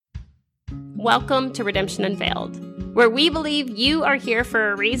Welcome to Redemption Unveiled, where we believe you are here for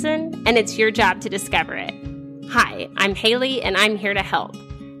a reason and it's your job to discover it. Hi, I'm Haley and I'm here to help.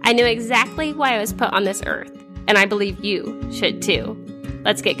 I know exactly why I was put on this earth, and I believe you should too.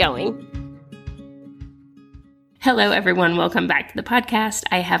 Let's get going. Hello, everyone. Welcome back to the podcast.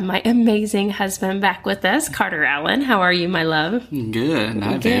 I have my amazing husband back with us, Carter Allen. How are you, my love? Good.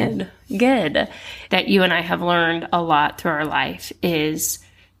 Hi, babe. Good. That you and I have learned a lot through our life is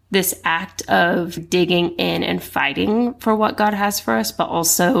this act of digging in and fighting for what God has for us, but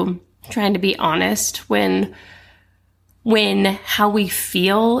also trying to be honest when how we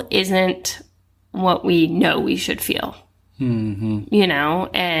feel isn't what we know we should feel. Mm-hmm. You know,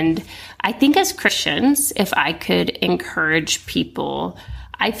 and I think as Christians, if I could encourage people,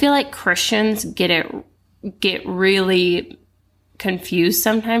 I feel like Christians get really confused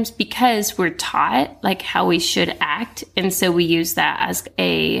sometimes because we're taught like how we should act, and so we use that as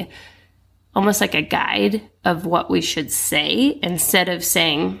almost like a guide of what we should say instead of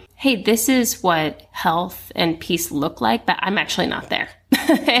saying, hey, this is what health and peace look like, but I'm actually not there.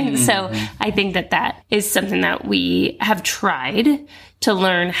 And so I think that is something that we have tried to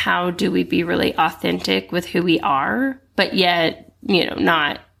learn. How do we be really authentic with who we are, but yet,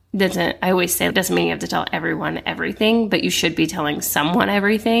 I always say it doesn't mean you have to tell everyone everything, but you should be telling someone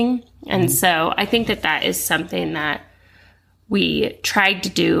everything. And so I think that is something that we tried to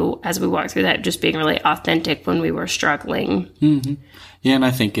do as we walked through that, just being really authentic when we were struggling. Mm-hmm. Yeah, and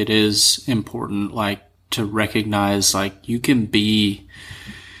I think it is important, to recognize, you can be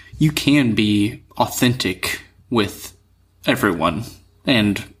authentic with everyone,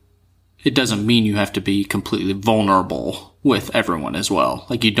 and it doesn't mean you have to be completely vulnerable with everyone as well.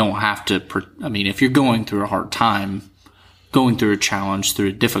 You don't have to, if you're going through a hard time, going through a challenge, through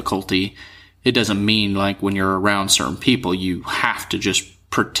a difficulty, it doesn't mean when you're around certain people, you have to just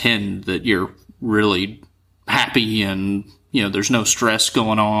pretend that you're really happy and, there's no stress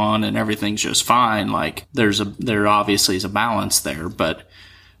going on and everything's just fine. There obviously is a balance there, but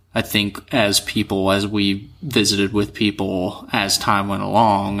I think as we visited with people as time went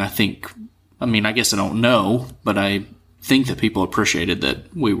along, I guess I don't know, but I think that people appreciated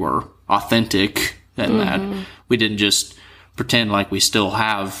that we were authentic and that we didn't just pretend like we still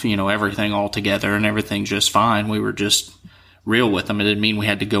have, everything all together and everything's just fine. We were just real with them. It didn't mean we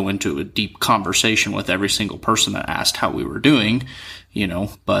had to go into a deep conversation with every single person that asked how we were doing,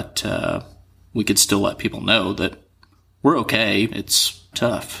 but we could still let people know that we're okay. It's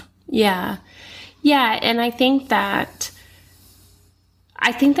tough. Yeah. Yeah. And I think that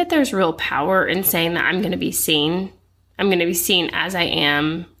there's real power in saying that I'm going to be seen. I'm going to be seen as I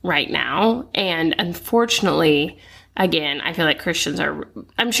am right now. And unfortunately, again, I feel like Christians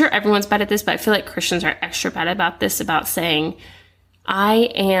I'm sure everyone's bad at this, but I feel like Christians are extra bad about this, about saying,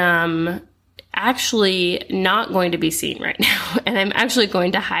 I am actually not going to be seen right now. And I'm actually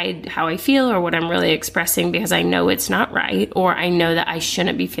going to hide how I feel or what I'm really expressing because I know it's not right, or I know that I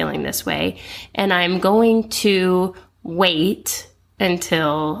shouldn't be feeling this way. And I'm going to wait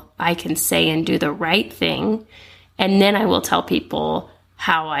until I can say and do the right thing. And then I will tell people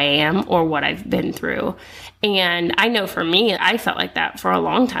how I am or what I've been through. And I know for me, I felt like that for a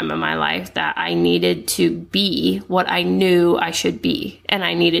long time in my life, that I needed to be what I knew I should be. And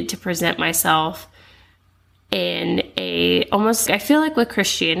I needed to present myself in I feel like with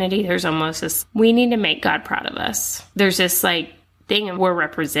Christianity, there's almost this, we need to make God proud of us. There's this thing of we're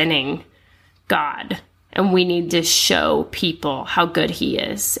representing God. And we need to show people how good he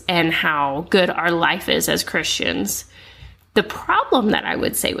is and how good our life is as Christians. The problem that I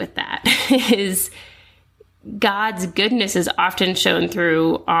would say with that is God's goodness is often shown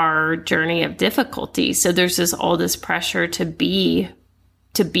through our journey of difficulty. So there's all this pressure to be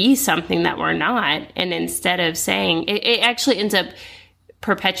something that we're not. And instead of saying, it actually ends up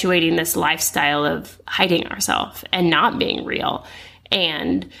perpetuating this lifestyle of hiding ourselves and not being real.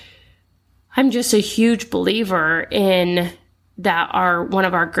 And I'm just a huge believer in that one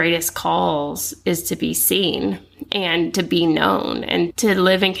of our greatest calls is to be seen and to be known and to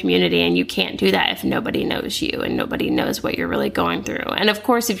live in community. And you can't do that if nobody knows you and nobody knows what you're really going through. And of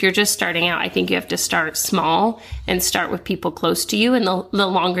course, if you're just starting out, I think you have to start small and start with people close to you. And the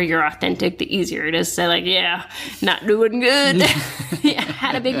longer you're authentic, the easier it is to say yeah, not doing good. Yeah,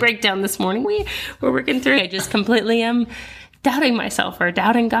 had a big breakdown this morning. We're working through it. I just completely am doubting myself or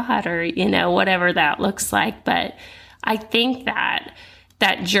doubting God or, whatever that looks like. But I think that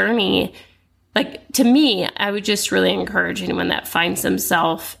journey, to me, I would just really encourage anyone that finds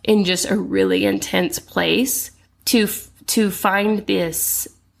themselves in just a really intense place to find this,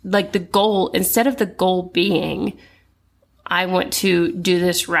 the goal, instead of the goal being, I want to do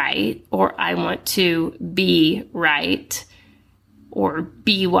this right, or I want to be right, or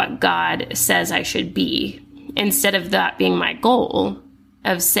be what God says I should be, instead of that being my goal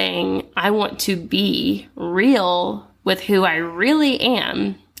of saying, I want to be real with who I really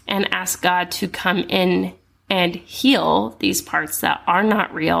am and ask God to come in and heal these parts that are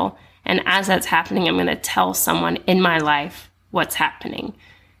not real. And as that's happening, I'm going to tell someone in my life what's happening.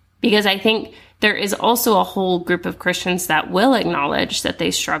 Because I think there is also a whole group of Christians that will acknowledge that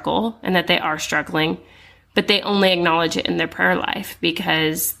they struggle and that they are struggling, but they only acknowledge it in their prayer life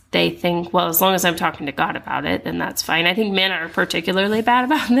because they think, well, as long as I'm talking to God about it, then that's fine. I think men are particularly bad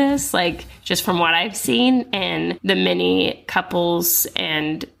about this, like just from what I've seen and the many couples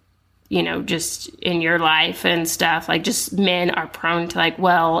and, you know, just in your life and stuff, like just men are prone to like,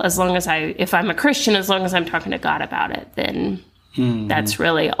 well, if I'm a Christian, as long as I'm talking to God about it, then that's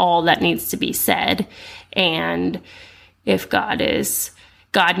really all that needs to be said. And if God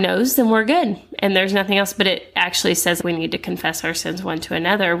knows, then we're good. And there's nothing else. But it actually says we need to confess our sins one to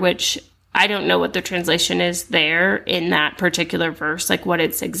another, which I don't know what the translation is there in that particular verse, like what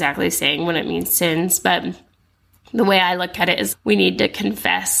it's exactly saying when it means sins. But the way I look at it is we need to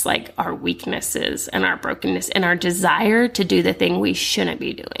confess like our weaknesses and our brokenness and our desire to do the thing we shouldn't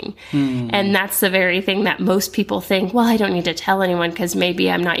be doing. And that's the very thing that most people think, well, I don't need to tell anyone because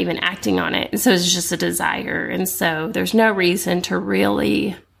maybe I'm not even acting on it. And so it's just a desire. And so there's no reason to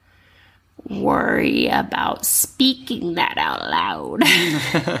really worry about speaking that out loud.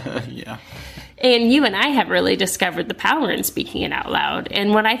 Yeah. And you and I have really discovered the power in speaking it out loud.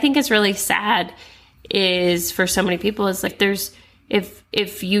 And what I think is really sad is for so many people is like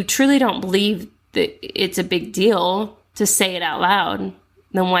if you truly don't believe that it's a big deal to say it out loud,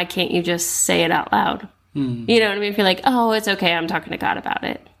 then why can't you just say it out loud? You know what I mean? If you're like, oh, it's okay, I'm talking to God about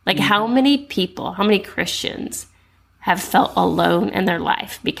it. Like how many Christians have felt alone in their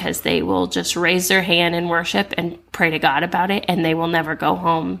life because they will just raise their hand in worship and pray to God about it, and they will never go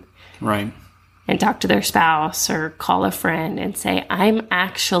home. Right. And talk to their spouse or call a friend and say, I'm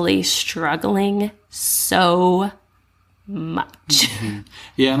actually struggling so much.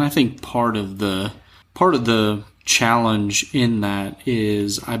 Yeah, and I think part of the challenge in that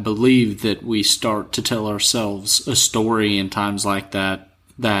is I believe that we start to tell ourselves a story in times like that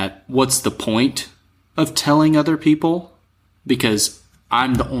what's the point of telling other people? Because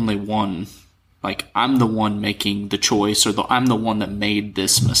I'm the only one. Like, I'm the one making the choice, or I'm the one that made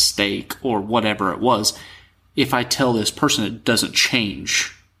this mistake, or whatever it was. If I tell this person, it doesn't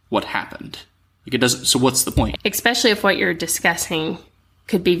change what happened. Like, it doesn't. So what's the point? Especially if what you're discussing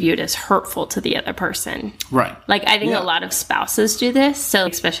could be viewed as hurtful to the other person. Right. Like, I think a lot of spouses do this. So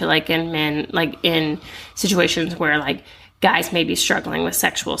especially like in men, like in situations where like guys may be struggling with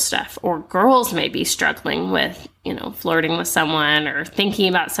sexual stuff, or girls may be struggling with, you know, flirting with someone or thinking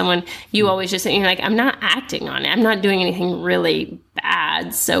about someone, you always just, you're like, I'm not acting on it. I'm not doing anything really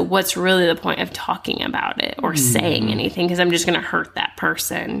bad. So what's really the point of talking about it or saying anything? Because I'm just going to hurt that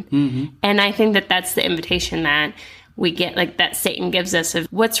person. And I think that that's the invitation that we get, like that Satan gives us of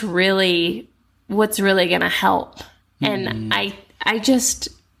what's really going to help. And I just,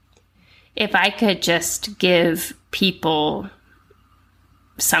 if I could just give people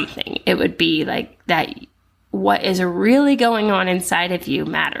something, it would be like that what is really going on inside of you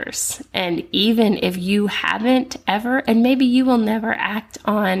matters. And even if you haven't ever, and maybe you will never act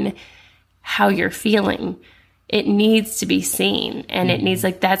on how you're feeling, it needs to be seen. And it needs,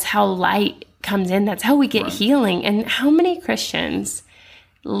 like, that's how light comes in. That's how we get healing. And how many Christians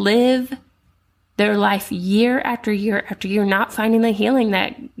live their life year after year after year not finding the healing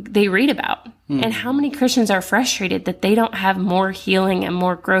that they read about? And how many Christians are frustrated that they don't have more healing and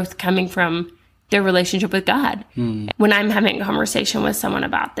more growth coming from their relationship with God? When I'm having a conversation with someone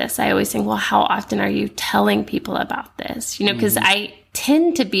about this, I always think, well, how often are you telling people about this? You know, because I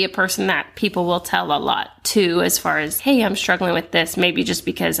tend to be a person that people will tell a lot to, as far as, hey, I'm struggling with this, maybe just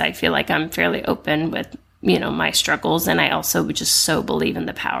because I feel like I'm fairly open with, you know, my struggles. And I also just so believe in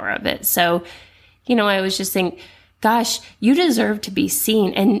the power of it. So, you know, I always just think, gosh, you deserve to be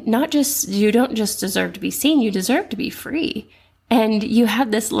seen. And you don't just deserve to be seen, you deserve to be free. And you have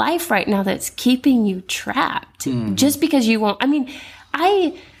this life right now that's keeping you trapped just because you won't. I mean,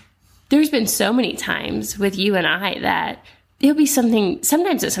 there's been so many times with you and I that it'll be something,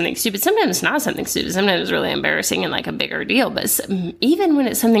 sometimes it's something stupid, sometimes it's not something stupid, sometimes it's really embarrassing and like a bigger deal. But even when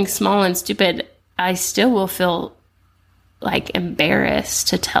it's something small and stupid, I still will feel like embarrassed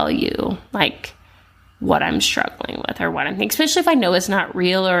to tell you, like, what I'm struggling with or what I'm thinking, especially if I know it's not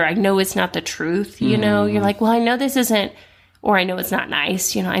real or I know it's not the truth. You know, you're like, well, I know this isn't, or I know it's not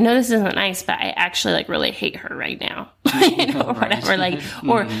nice. You know, I know this isn't nice, but I actually like really hate her right now. or whatever. Like,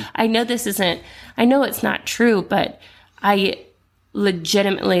 or I know I know it's not true, but I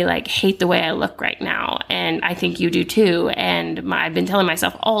legitimately like hate the way I look right now. And I think you do too. And I've been telling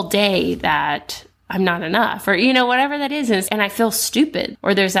myself all day that I'm not enough, or, whatever that is. And I feel stupid.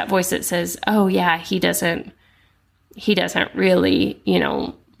 Or there's that voice that says, oh yeah, he doesn't really,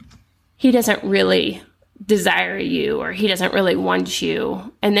 he doesn't really desire you, or he doesn't really want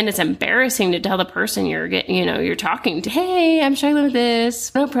you. And then it's embarrassing to tell the person you're talking to, hey, I'm struggling with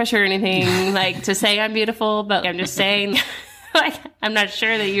this. No pressure or anything, like to say I'm beautiful, but I'm just saying, like, I'm not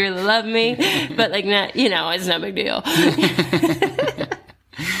sure that you really love me, but like, not, it's no big deal.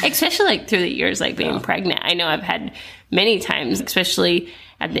 Especially like through the years, like being pregnant. I know I've had many times, especially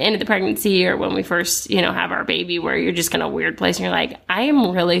at the end of the pregnancy or when we first, have our baby, where you're just in a weird place and you're like, I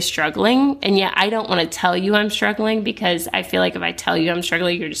am really struggling. And yet I don't want to tell you I'm struggling, because I feel like if I tell you I'm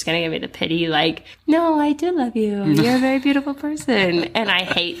struggling, you're just going to give me the pity, like, no, I do love you. You're a very beautiful person. And I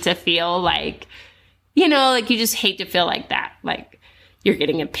hate to feel like, like you just hate to feel like that. Like, you're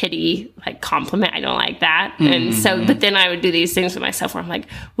getting a pity, like, compliment. I don't like that. And so, but then I would do these things with myself where I'm like,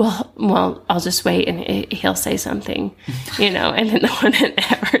 well, I'll just wait and he'll say something, and then the one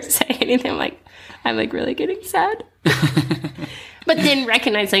that ever say anything, I'm like really getting sad. But then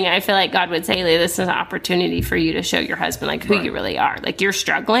recognizing, I feel like God would say, this is an opportunity for you to show your husband, like, who you really are. Like, you're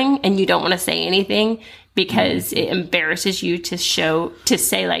struggling and you don't want to say anything because it embarrasses you to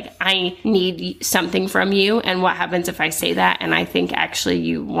say, like, I need something from you. And what happens if I say that and I think actually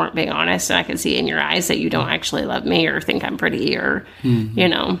you weren't being honest, and I can see in your eyes that you don't actually love me or think I'm pretty, or,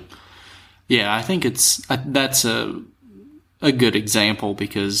 Yeah, I think that's a good example,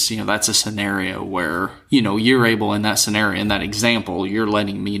 because, that's a scenario where, you're able, in that scenario, in that example, you're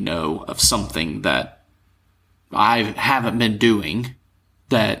letting me know of something that I haven't been doing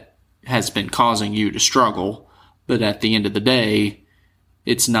that has been causing you to struggle. But at the end of the day,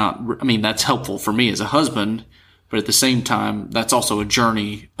 it's not, that's helpful for me as a husband, but at the same time, that's also a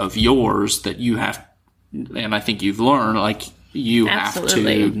journey of yours that you have, and I think you've learned, like, you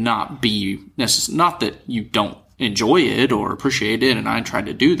Absolutely. have to not be not that you don't enjoy it or appreciate it, and I try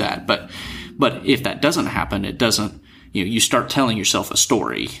to do that, but if that doesn't happen, it doesn't, you start telling yourself a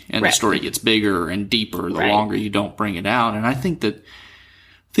story, and the story gets bigger and deeper the longer you don't bring it out. And I think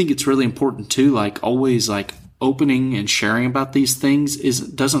it's really important too, like, always, like, opening and sharing about these things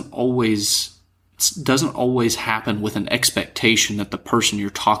doesn't always happen with an expectation that the person you're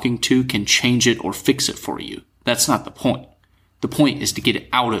talking to can change it or fix it for you. That's not the point. The point is to get it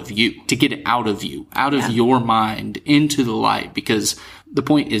out of you, out of your mind into the light, because the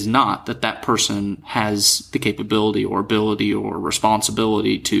point is not that person has the capability or ability or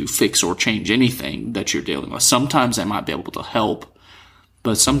responsibility to fix or change anything that you're dealing with. Sometimes they might be able to help,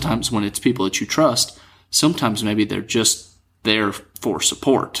 but sometimes when it's people that you trust, sometimes maybe they're just there for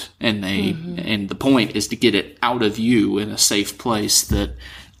support, and and the point is to get it out of you in a safe place that,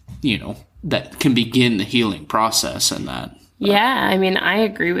 that can begin the healing process and that. Yeah, I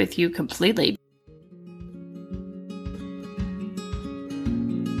agree with you completely.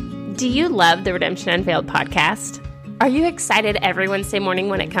 Do you love the Redemption Unveiled podcast? Are you excited every Wednesday morning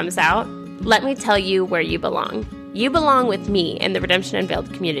when it comes out? Let me tell you where you belong. You belong with me in the Redemption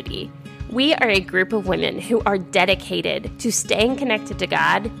Unveiled community. We are a group of women who are dedicated to staying connected to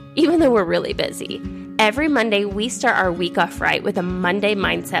God, even though we're really busy. Every Monday, we start our week off right with a Monday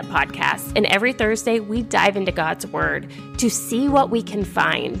Mindset podcast, and every Thursday, we dive into God's Word to see what we can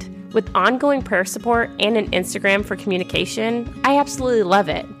find. With ongoing prayer support and an Instagram for communication, I absolutely love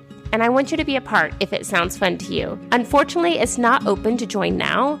it. And I want you to be a part if it sounds fun to you. Unfortunately, it's not open to join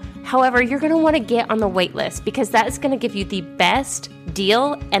now. However, you're going to want to get on the wait list, because that is going to give you the best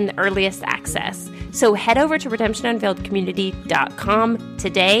deal and the earliest access. So head over to redemptionunveiledcommunity.com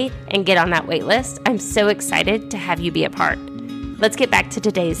today and get on that wait list. I'm so excited to have you be a part. Let's get back to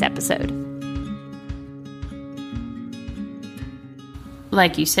today's episode.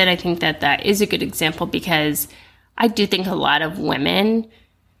 Like you said, I think that is a good example, because I do think a lot of women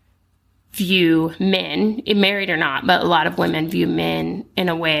view men, married or not, but a lot of women view men in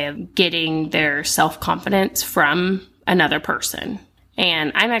a way of getting their self-confidence from another person.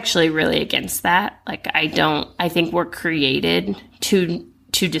 And I'm actually really against that. Like, I think we're created to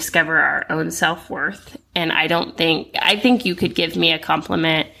discover our own self-worth. And I think you could give me a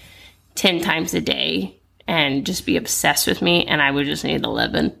compliment 10 times a day and just be obsessed with me, and I would just need a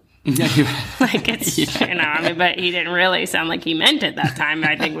living. Like, it's, but he didn't really sound like he meant it that time.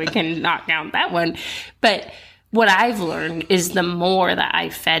 I think we can knock out that one. But what I've learned is the more that I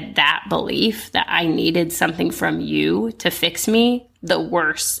fed that belief that I needed something from you to fix me, the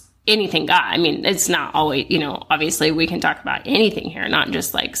worse anything God. I mean, it's not always, obviously we can talk about anything here, not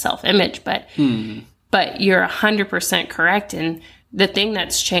just like self-image, but you're 100% correct. And the thing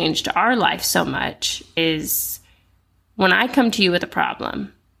that's changed our life so much is when I come to you with a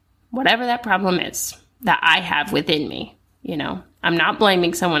problem, whatever that problem is that I have within me, I'm not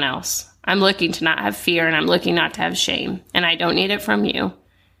blaming someone else. I'm looking to not have fear, and I'm looking not to have shame, and I don't need it from you.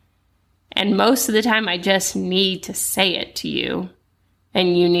 And most of the time I just need to say it to you.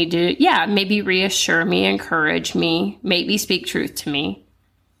 And you need to, maybe reassure me, encourage me, maybe speak truth to me.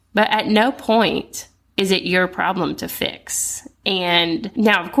 But at no point is it your problem to fix. And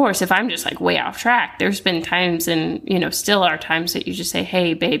now, of course, if I'm just like way off track, there's been times and, still are times that you just say,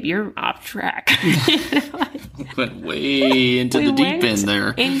 hey, babe, you're off track. Went way into the deep end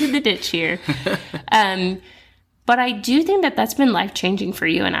there. Into the ditch here. But I do think that that's been life-changing for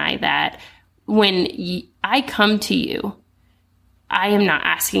you and I, that when I come to you, I am not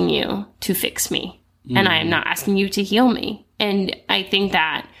asking you to fix me, and I am not asking you to heal me. And I think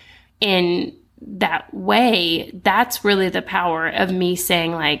that in that way, that's really the power of me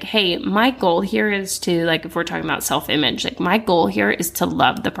saying like, hey, my goal here is to, like, if we're talking about self-image, like my goal here is to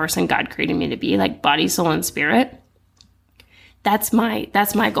love the person God created me to be, like body, soul, and spirit. That's my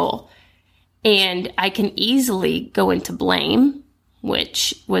goal. And I can easily go into blame,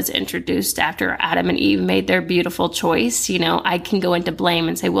 which was introduced after Adam and Eve made their beautiful choice. I can go into blame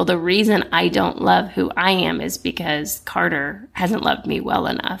and say, well, the reason I don't love who I am is because Carter hasn't loved me well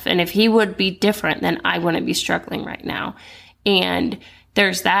enough. And if he would be different, then I wouldn't be struggling right now. And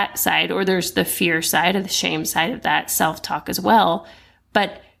there's that side, or there's the fear side, or the shame side of that self-talk as well.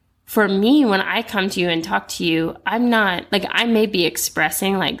 But for me, when I come to you and talk to you, I'm not, like, I may be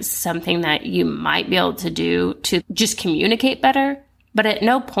expressing like something that you might be able to do to just communicate better. But at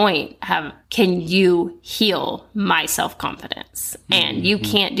no point can you heal my self-confidence. And you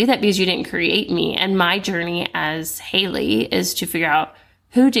can't do that because you didn't create me. And my journey as Haley is to figure out,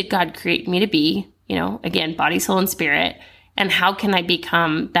 who did God create me to be? Again, body, soul, and spirit. And how can I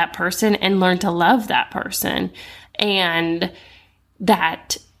become that person and learn to love that person? And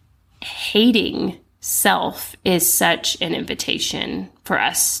that hating self is such an invitation for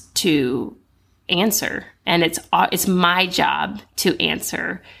us to answer. And it's my job to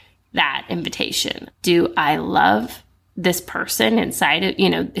answer that invitation. Do I love this person inside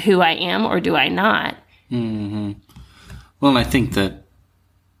of, who I am, or do I not? Mm-hmm. Well, and I think that,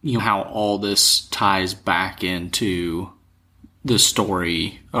 how all this ties back into the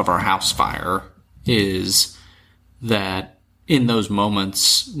story of our house fire is that in those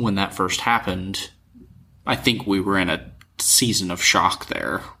moments when that first happened, I think we were in a season of shock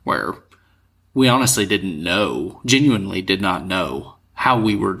there where we honestly genuinely did not know how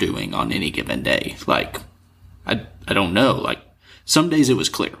we were doing on any given day. Like, I don't know. Like, some days it was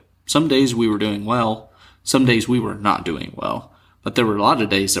clear. Some days we were doing well. Some days we were not doing well. But there were a lot of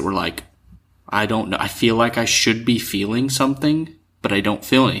days that were like, I don't know. I feel like I should be feeling something, but I don't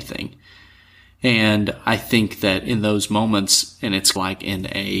feel anything. And I think that in those moments, and it's like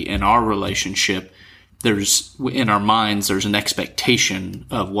in our relationship, in our minds, there's an expectation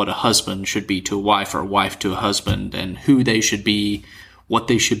of what a husband should be to a wife, or a wife to a husband, and who they should be, what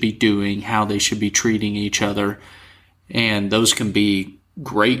they should be doing, how they should be treating each other. And those can be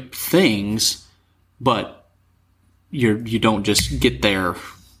great things, but you don't just get there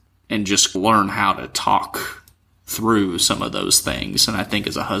and just learn how to talk through some of those things. And I think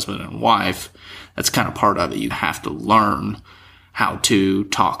as a husband and wife, that's kind of part of it. You have to learn how to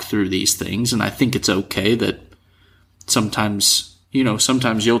talk through these things. And I think it's okay that sometimes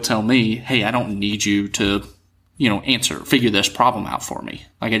you'll tell me, hey, I don't need you to, figure this problem out for me.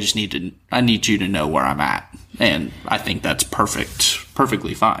 Like, I need you to know where I'm at. And I think that's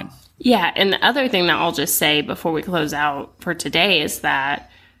perfectly fine. Yeah. And the other thing that I'll just say before we close out for today is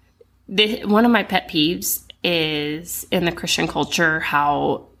that one of my pet peeves is in the Christian culture,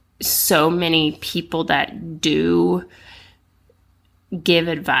 how so many people that do give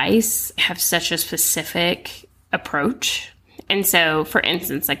advice have such a specific approach. And so, for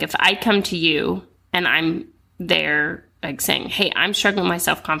instance, like if I come to you and I'm there like saying, hey, I'm struggling with my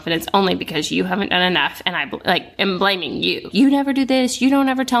self-confidence only because you haven't done enough, and I am blaming you. You never do this. You don't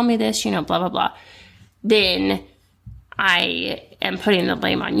ever tell me this, blah, blah, blah. Then I am putting the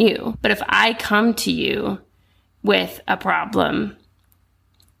blame on you. But if I come to you with a problem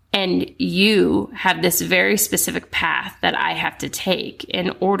and you have this very specific path that I have to take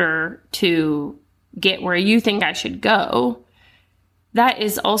in order to get where you think I should go, that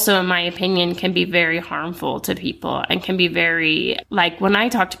is also, in my opinion, can be very harmful to people and can be very, like when I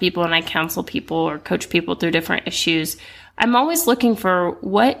talk to people and I counsel people or coach people through different issues, I'm always looking for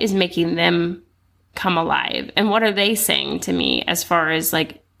what is making them come alive and what are they saying to me as far as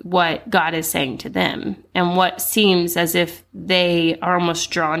like what God is saying to them and what seems as if they are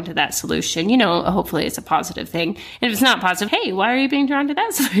almost drawn to that solution. You know, hopefully it's a positive thing. And if it's not positive, hey, why are you being drawn to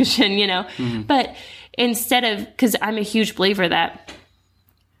that solution? You know, but instead of, because I'm a huge believer that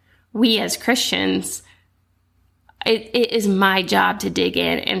we as Christians, it is my job to dig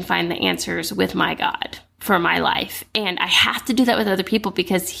in and find the answers with my God for my life. And I have to do that with other people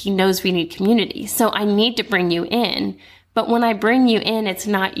because he knows we need community. So I need to bring you in. But when I bring you in, it's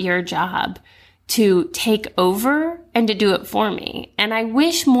not your job to take over and to do it for me. And I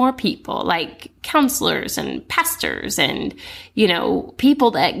wish more people like counselors and pastors and, you know,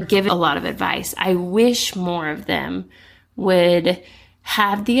 people that give a lot of advice, I wish more of them would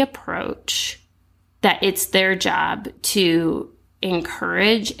have the approach that it's their job to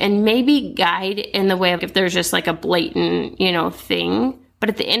encourage and maybe guide in the way of if there's just like a blatant, you know, thing. But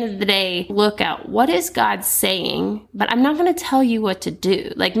at the end of the day, look at what is God saying, but I'm not going to tell you what to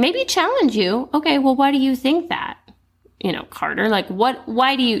do. Like maybe challenge you. Okay, well, why do you think that? You know, Carter, like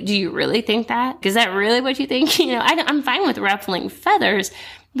why do you really think that? Is that really what you think? You know, I'm fine with ruffling feathers,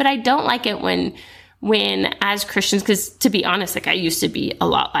 but I don't like it when as Christians, because to be honest, like I used to be a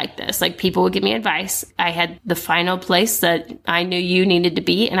lot like this. Like people would give me advice. I had the final place that I knew you needed to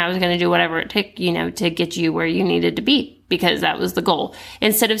be, and I was going to do whatever it took, you know, to get you where you needed to be, because that was the goal.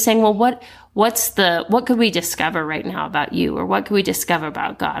 Instead of saying, well, what could we discover right now about you? Or what could we discover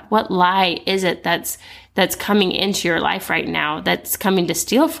about God? What lie is it that's coming into your life right now that's coming to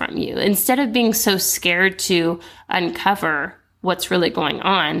steal from you? Instead of being so scared to uncover what's really going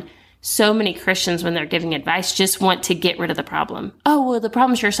on, so many Christians, when they're giving advice, just want to get rid of the problem. Oh, well, the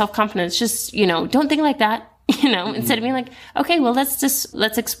problem's your self-confidence. Just, you know, don't think like that, you know, instead of being like, okay, well,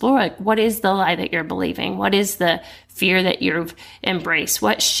 let's explore, like, what is the lie that you're believing? What is the fear that you've embraced?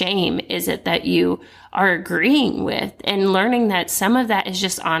 What shame is it that you are agreeing with? And learning that some of that is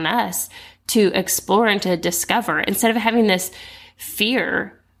just on us to explore and to discover, instead of having this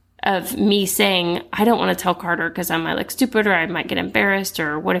fear of me saying, I don't want to tell Carter because I might look stupid or I might get embarrassed,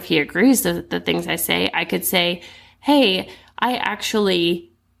 or what if he agrees to the things I say? I could say, hey,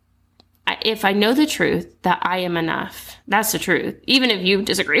 if I know the truth that I am enough, that's the truth. Even if you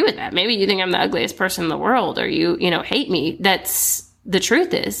disagree with that, maybe you think I'm the ugliest person in the world, or you hate me. That's the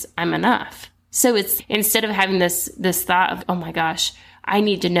truth is I'm enough. So it's instead of having this thought of, oh my gosh, I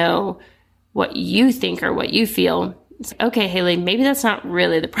need to know what you think or what you feel. It's like, okay, Haley, maybe that's not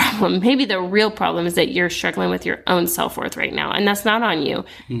really the problem. Maybe the real problem is that you're struggling with your own self-worth right now. And that's not on you.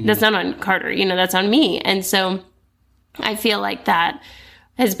 Mm-hmm. That's not on Carter. You know, that's on me. And so I feel like that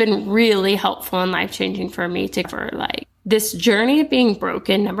has been really helpful and life-changing for me for like this journey of being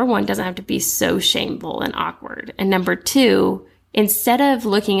broken. Number one, doesn't have to be so shameful and awkward. And number two, instead of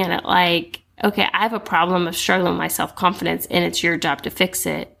looking at it like, okay, I have a problem of struggling with my self-confidence and it's your job to fix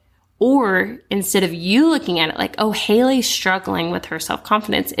it. Or instead of you looking at it like, oh, Haley's struggling with her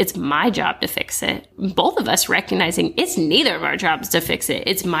self-confidence, it's my job to fix it. Both of us recognizing it's neither of our jobs to fix it.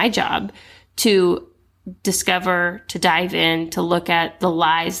 It's my job to discover, to dive in, to look at the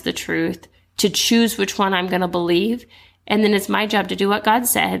lies, the truth, to choose which one I'm going to believe. And then it's my job to do what God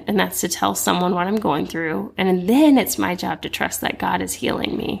said, and that's to tell someone what I'm going through. And then it's my job to trust that God is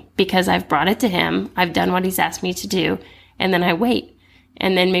healing me because I've brought it to him. I've done what he's asked me to do. And then I wait.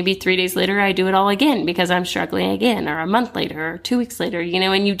 And then maybe 3 days later, I do it all again because I'm struggling again, or a month later, or 2 weeks later, you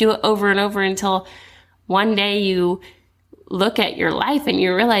know, and you do it over and over until one day you look at your life and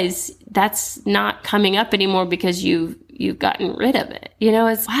you realize that's not coming up anymore because you've gotten rid of it. You know,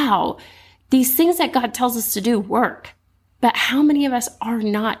 it's, wow, these things that God tells us to do work, but how many of us are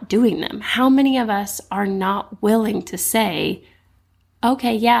not doing them? How many of us are not willing to say,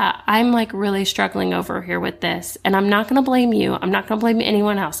 okay, yeah, I'm like really struggling over here with this, and I'm not going to blame you. I'm not going to blame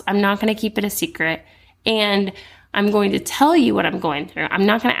anyone else. I'm not going to keep it a secret. And I'm going to tell you what I'm going through. I'm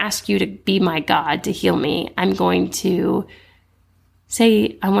not going to ask you to be my God to heal me. I'm going to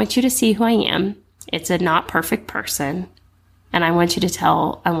say, I want you to see who I am. It's a not perfect person. And I want to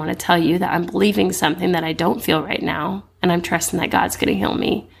tell you that I'm believing something that I don't feel right now. And I'm trusting that God's going to heal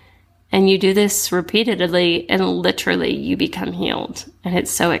me. And you do this repeatedly and literally you become healed. And it's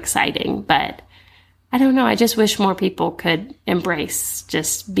so exciting. But I don't know. I just wish more people could embrace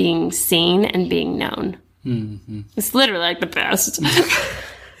just being seen and being known. Mm-hmm. It's literally like the best.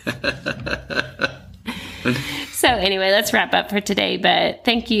 So anyway, let's wrap up for today. But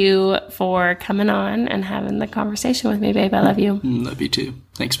thank you for coming on and having the conversation with me, babe. I love you. Love you too.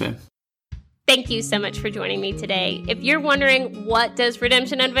 Thanks, babe. Thank you so much for joining me today. If you're wondering, what does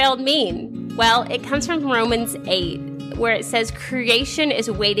Redemption Unveiled mean? Well, it comes from Romans 8, where it says creation is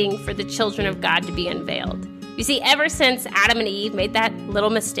waiting for the children of God to be unveiled. You see, ever since Adam and Eve made that little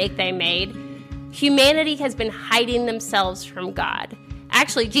mistake they made, humanity has been hiding themselves from God.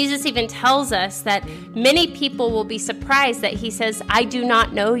 Actually, Jesus even tells us that many people will be surprised that he says, I do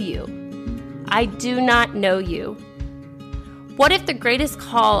not know you. I do not know you. What if the greatest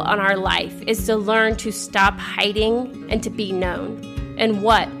call on our life is to learn to stop hiding and to be known? And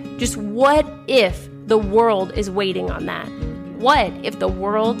what if the world is waiting on that? What if the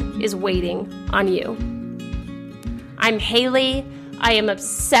world is waiting on you? I'm Haley. I am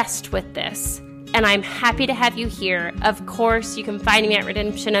obsessed with this, and I'm happy to have you here. Of course, you can find me at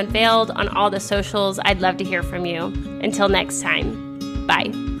Redemption Unveiled on all the socials. I'd love to hear from you. Until next time,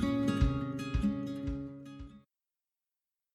 bye.